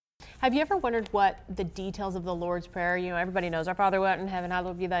Have you ever wondered what the details of the Lord's Prayer, everybody knows, our Father who art in heaven,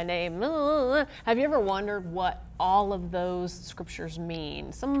 hallowed be thy name. Have you ever wondered what all of those scriptures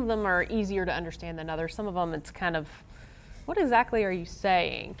mean? Some of them are easier to understand than others. Some of them it's kind of, what exactly are you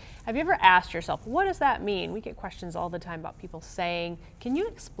saying? Have you ever asked yourself, what does that mean? We get questions all the time about people saying, can you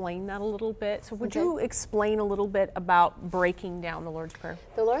explain that a little bit? So would you explain a little bit about breaking down the Lord's Prayer?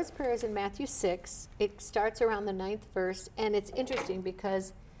 The Lord's Prayer is in Matthew 6. It starts around the 9th verse, and it's interesting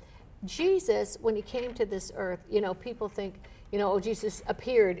because Jesus, when he came to this earth, people think, Jesus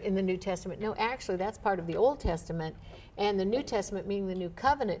appeared in the New Testament. No, actually, that's part of the Old Testament. And the New Testament, meaning the New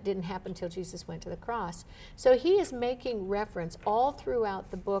Covenant, didn't happen until Jesus went to the cross. So he is making reference all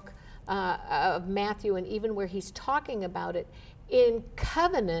throughout the book of Matthew, and even where he's talking about it, in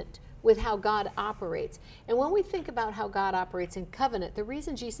covenant with how God operates. And when we think about how God operates in covenant, the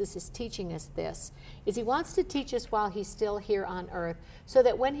reason Jesus is teaching us this is he wants to teach us while he's still here on earth, so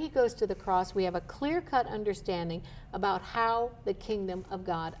that when he goes to the cross, we have a clear-cut understanding about how the kingdom of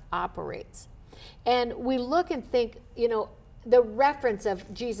God operates. And we look and think, the reference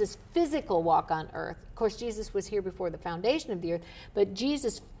of Jesus' physical walk on earth. Of course, Jesus was here before the foundation of the earth, but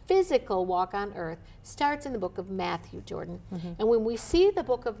Jesus' physical walk on earth starts in the book of Matthew, Jordan. Mm-hmm. And when we see the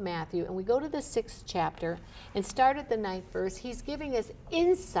book of Matthew and we go to the 6th chapter and start at the 9th verse, he's giving us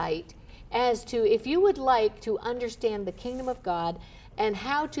insight as to if you would like to understand the kingdom of God and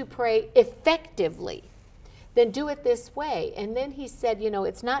how to pray effectively, then do it this way. And then he said,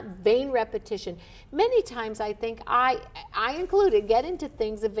 it's not vain repetition. Many times I think I included get into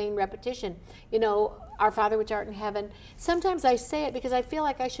things of vain repetition. Our Father which art in heaven. Sometimes I say it because I feel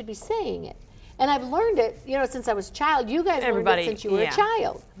like I should be saying it. And I've learned it, since I was a child. You guys learned it since you were a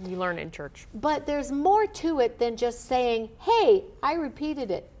child. You learn in church. But there's more to it than just saying, hey, I repeated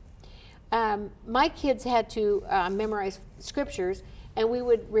it. My kids had to memorize scriptures, and we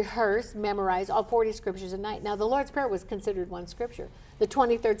would memorize all 40 scriptures a night. Now, the Lord's Prayer was considered one scripture. The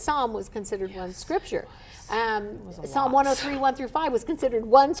 23rd Psalm was considered one scripture. Psalm 103, 1 through 5 was considered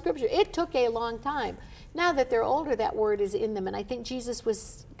one scripture. It took a long time. Now that they're older, that word is in them, and I think Jesus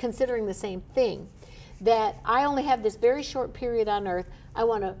was considering the same thing, that I only have this very short period on earth. I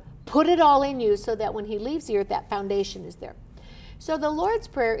want to put it all in you so that when he leaves the earth, that foundation is there. So the Lord's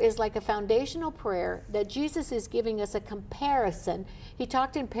Prayer is like a foundational prayer that Jesus is giving us a comparison. He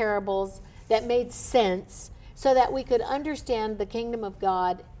talked in parables that made sense so that we could understand the kingdom of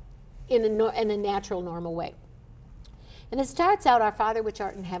God in a natural, normal way. And it starts out, our Father which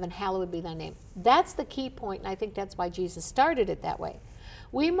art in heaven, hallowed be thy name. That's the key point, and I think that's why Jesus started it that way.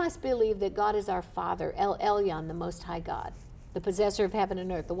 We must believe that God is our Father, El Elyon, the Most High God, the possessor of heaven and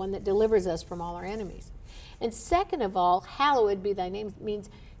earth, the one that delivers us from all our enemies. And second of all, hallowed be thy name means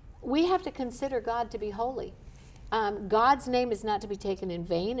we have to consider God to be holy. God's name is not to be taken in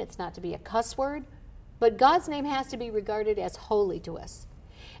vain. It's not to be a cuss word. But God's name has to be regarded as holy to us.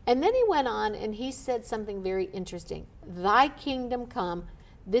 And then he went on and he said something very interesting. Thy kingdom come.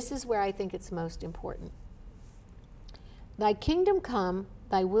 This is where I think it's most important. Thy kingdom come,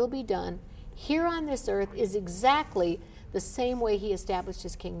 thy will be done. Here on this earth is exactly the same way he established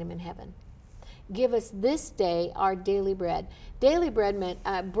his kingdom in heaven. Give us this day our daily bread. Daily bread meant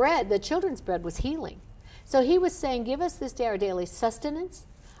bread, the children's bread was healing. So he was saying, give us this day our daily sustenance,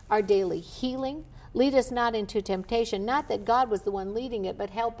 our daily healing. Lead us not into temptation. Not that God was the one leading it, but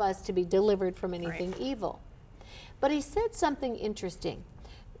help us to be delivered from anything evil. But he said something interesting.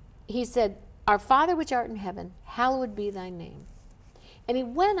 He said, our Father which art in heaven, hallowed be thy name. And he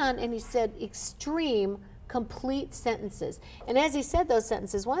went on and he said extreme, complete sentences. And as he said those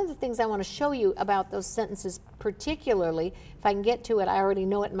sentences, one of the things I want to show you about those sentences particularly, if I can get to it, I already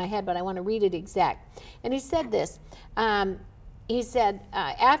know it in my head, but I want to read it exact. And he said this. He said,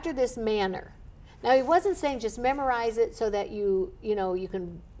 after this manner. Now, he wasn't saying just memorize it so that you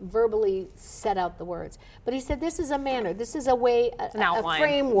can verbally set out the words. But he said this is a manner. This is a way, a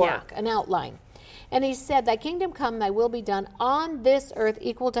framework, an outline. And he said, thy kingdom come, thy will be done on this earth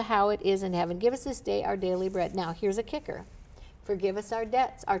equal to how it is in heaven. Give us this day our daily bread. Now, here's a kicker. Forgive us our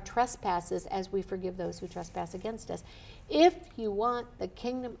debts, our trespasses, as we forgive those who trespass against us. If you want the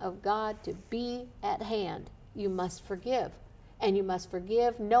kingdom of God to be at hand, you must forgive. And you must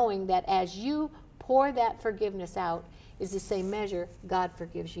forgive knowing that as you pour that forgiveness out is the same measure God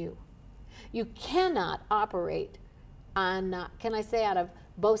forgives you. You cannot operate on, can I say out of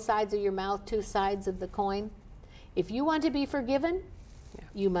both sides of your mouth, two sides of the coin? If you want to be forgiven,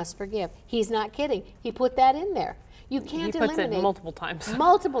 you must forgive. He's not kidding. He put that in there. You can't eliminate. He puts it multiple times.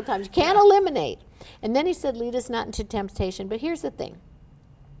 Multiple times. You can't eliminate. And then he said, lead us not into temptation. But here's the thing.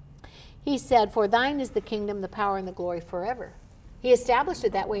 He said, for thine is the kingdom, the power, and the glory forever. He established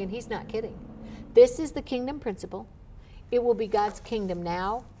it that way, and he's not kidding. This is the kingdom principle. It will be God's kingdom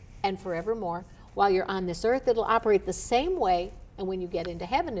now and forevermore. While you're on this earth, it'll operate the same way, and when you get into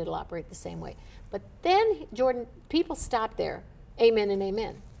heaven, it'll operate the same way. But then, Jordan, people stop there. Amen and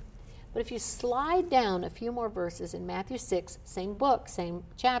amen. But if you slide down a few more verses in Matthew 6, same book, same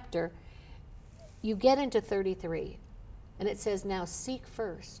chapter, you get into 33. And it says, now seek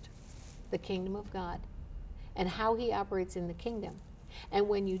first the kingdom of God and how he operates in the kingdom. And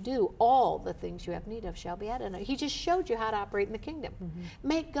when you do, all the things you have need of shall be added. He just showed you how to operate in the kingdom.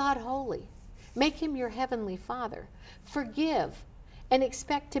 Make God holy. Make him your heavenly Father. Forgive and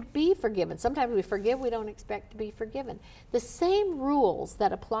expect to be forgiven. Sometimes we forgive, we don't expect to be forgiven. The same rules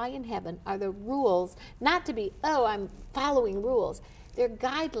that apply in heaven are the rules, not to be, oh, I'm following rules. They're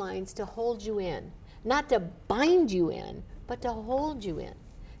guidelines to hold you in, not to bind you in, but to hold you in,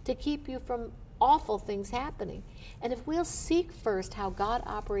 to keep you from awful things happening. And if we'll seek first how God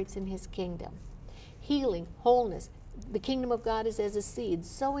operates in his kingdom, healing, wholeness, the kingdom of God is as a seed,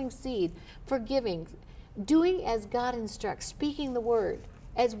 sowing seed, forgiving, doing as God instructs, speaking the word.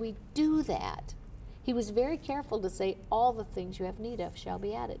 As we do that, he was very careful to say, all the things you have need of shall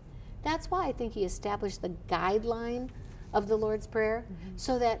be added. That's why I think he established the guideline of the Lord's Prayer,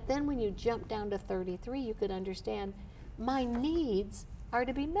 so that then when you jump down to 33, you could understand, my needs are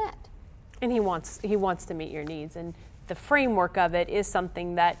to be met. And he wants to meet your needs. And the framework of it is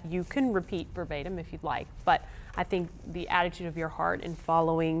something that you can repeat verbatim if you'd like. But I think the attitude of your heart in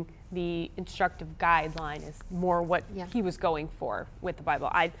following the instructive guideline is more what he was going for with the Bible.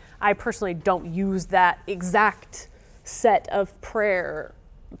 I personally don't use that exact set of prayer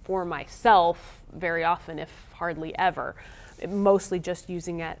for myself very often, if hardly ever. Mostly just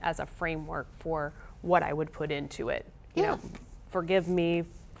using it as a framework for what I would put into it. You know, forgive me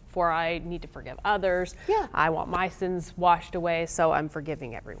for I need to forgive others. I want my sins washed away, so I'm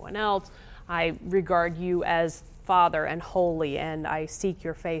forgiving everyone else. I regard you as Father and holy, and I seek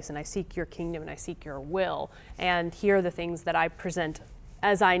your face, and I seek your kingdom, and I seek your will. And here are the things that I present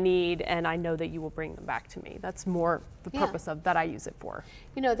as I need, and I know that you will bring them back to me. That's more the purpose of that I use it for.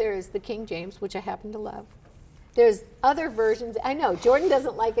 You know, there is the King James, which I happen to love. There's other versions. I know Jordan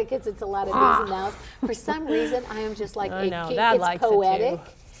doesn't like it because it's a lot of these and nows. For some reason, I am just like it's poetic,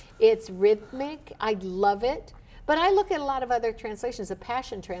 it's rhythmic. I love it. But I look at a lot of other translations, the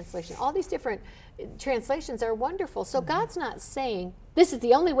Passion Translation. All these different translations are wonderful. So God's not saying, this is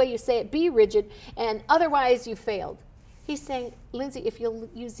the only way you say it, be rigid, and otherwise you failed. He's saying, Lindsay, if you'll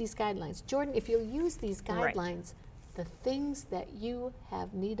use these guidelines, Jordan, if you'll use these guidelines, the things that you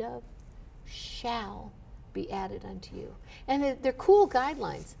have need of shall be added unto you. And they're cool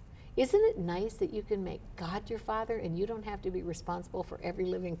guidelines. Isn't it nice that you can make God your Father and you don't have to be responsible for every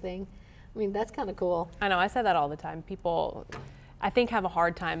living thing? I mean, that's kind of cool. I know, I say that all the time. People, I think, have a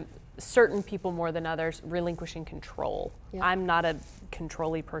hard time, certain people more than others, relinquishing control. I'm not a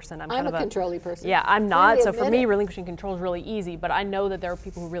control-y person. I'm a control-y person. Yeah, I'm not. Really, so for me, relinquishing control is really easy, but I know that there are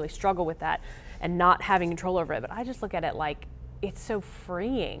people who really struggle with that and not having control over it. But I just look at it like, it's so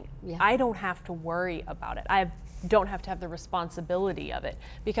freeing. I don't have to worry about it. I don't have to have the responsibility of it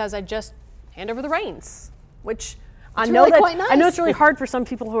because I just hand over the reins, which I know really quite nice. I know it's really hard for some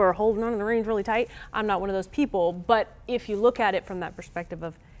people who are holding on to the reins really tight. I'm not one of those people, but if you look at it from that perspective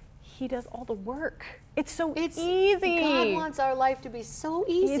of he does all the work. It's easy. God wants our life to be so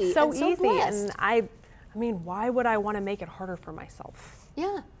easy. It's so and so easy. Blessed. And I mean, why would I want to make it harder for myself?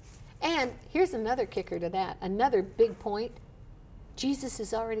 Yeah. And here's another kicker to that. Another big point. Jesus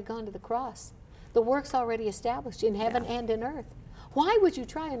has already gone to the cross. The work's already established in heaven and in earth. Why would you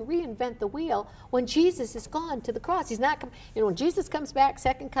try and reinvent the wheel when Jesus is gone to the cross? He's not, when Jesus comes back,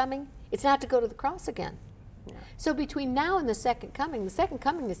 second coming, it's not to go to the cross again. Yeah. So between now and the second coming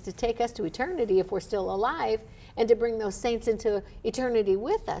is to take us to eternity if we're still alive and to bring those saints into eternity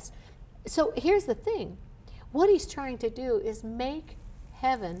with us. So here's the thing. What he's trying to do is make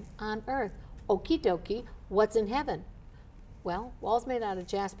heaven on earth. Okie dokie, what's in heaven? Well, walls made out of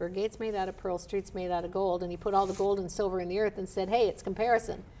jasper, gates made out of pearl, streets made out of gold, and he put all the gold and silver in the earth and said, hey, it's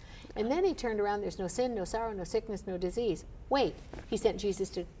comparison. And then he turned around, there's no sin, no sorrow, no sickness, no disease. Wait, he sent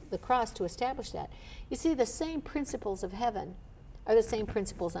Jesus to the cross to establish that. You see, the same principles of heaven are the same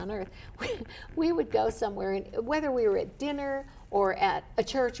principles on earth. We would go somewhere, and whether we were at dinner or at a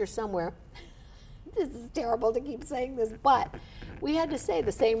church or somewhere, this is terrible to keep saying this, but we had to say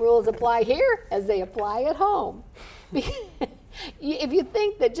the same rules apply here as they apply at home. If you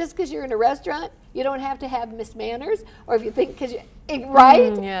think that just because you're in a restaurant, you don't have to have Miss Manners, or if you think because you,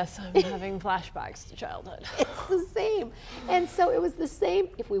 right? Yes, I'm having flashbacks to childhood. It's the same. And so it was the same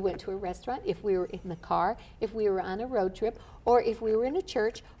if we went to a restaurant, if we were in the car, if we were on a road trip, or if we were in a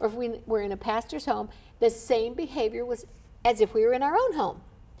church, or if we were in a pastor's home. The same behavior was as if we were in our own home.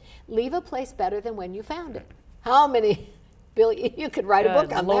 Leave a place better than when you found it. How many, Billy, you could write a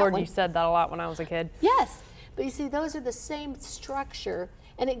book on Lord, that one. you said that a lot when I was a kid. Yes. But you see, those are the same structure,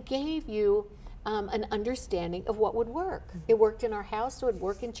 and it gave you an understanding of what would work. It worked in our house, so it would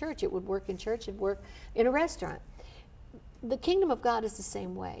work in church. It would work in church, it would work in a restaurant. The kingdom of God is the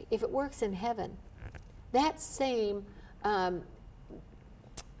same way. If it works in heaven, that same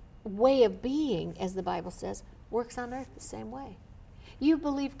way of being, as the Bible says, works on earth the same way. You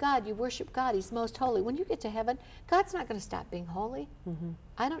believe God, you worship God, He's most holy. When you get to heaven, God's not going to stop being holy.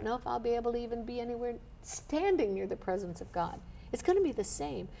 I don't know if I'll be able to even be anywhere standing near the presence of God. It's going to be the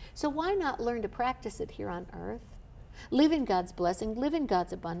same. So why not learn to practice it here on earth? Live in God's blessing, live in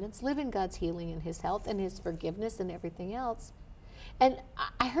God's abundance, live in God's healing and His health and His forgiveness and everything else. And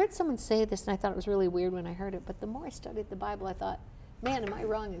I heard someone say this, and I thought it was really weird when I heard it, but the more I studied the Bible, I thought, man, am I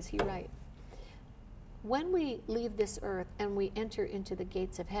wrong? Is he right? When we leave this earth and we enter into the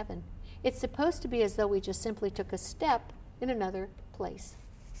gates of heaven, it's supposed to be as though we just simply took a step in another place.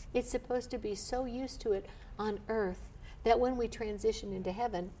 It's supposed to be so used to it on earth that when we transition into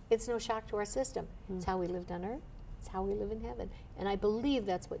heaven, it's no shock to our system. It's how we lived on earth. It's how we live in heaven. And I believe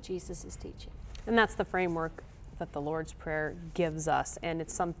that's what Jesus is teaching. And that's the framework that the Lord's Prayer gives us. And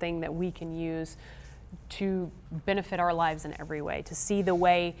it's something that we can use to benefit our lives in every way, to see the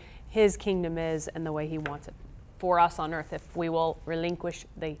way His kingdom is and the way He wants it for us on earth if we will relinquish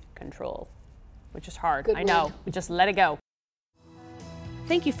the control, which is hard. Good I know. word. We just let it go.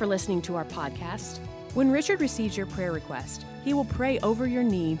 Thank you for listening to our podcast. When Richard receives your prayer request, he will pray over your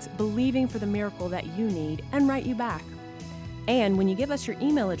needs, believing for the miracle that you need, and write you back. And when you give us your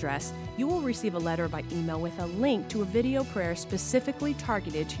email address, you will receive a letter by email with a link to a video prayer specifically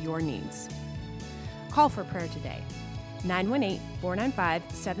targeted to your needs. Call for prayer today,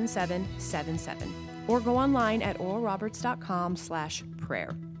 918-495-7777, or go online at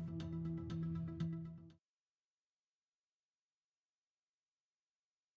oralroberts.com/prayer.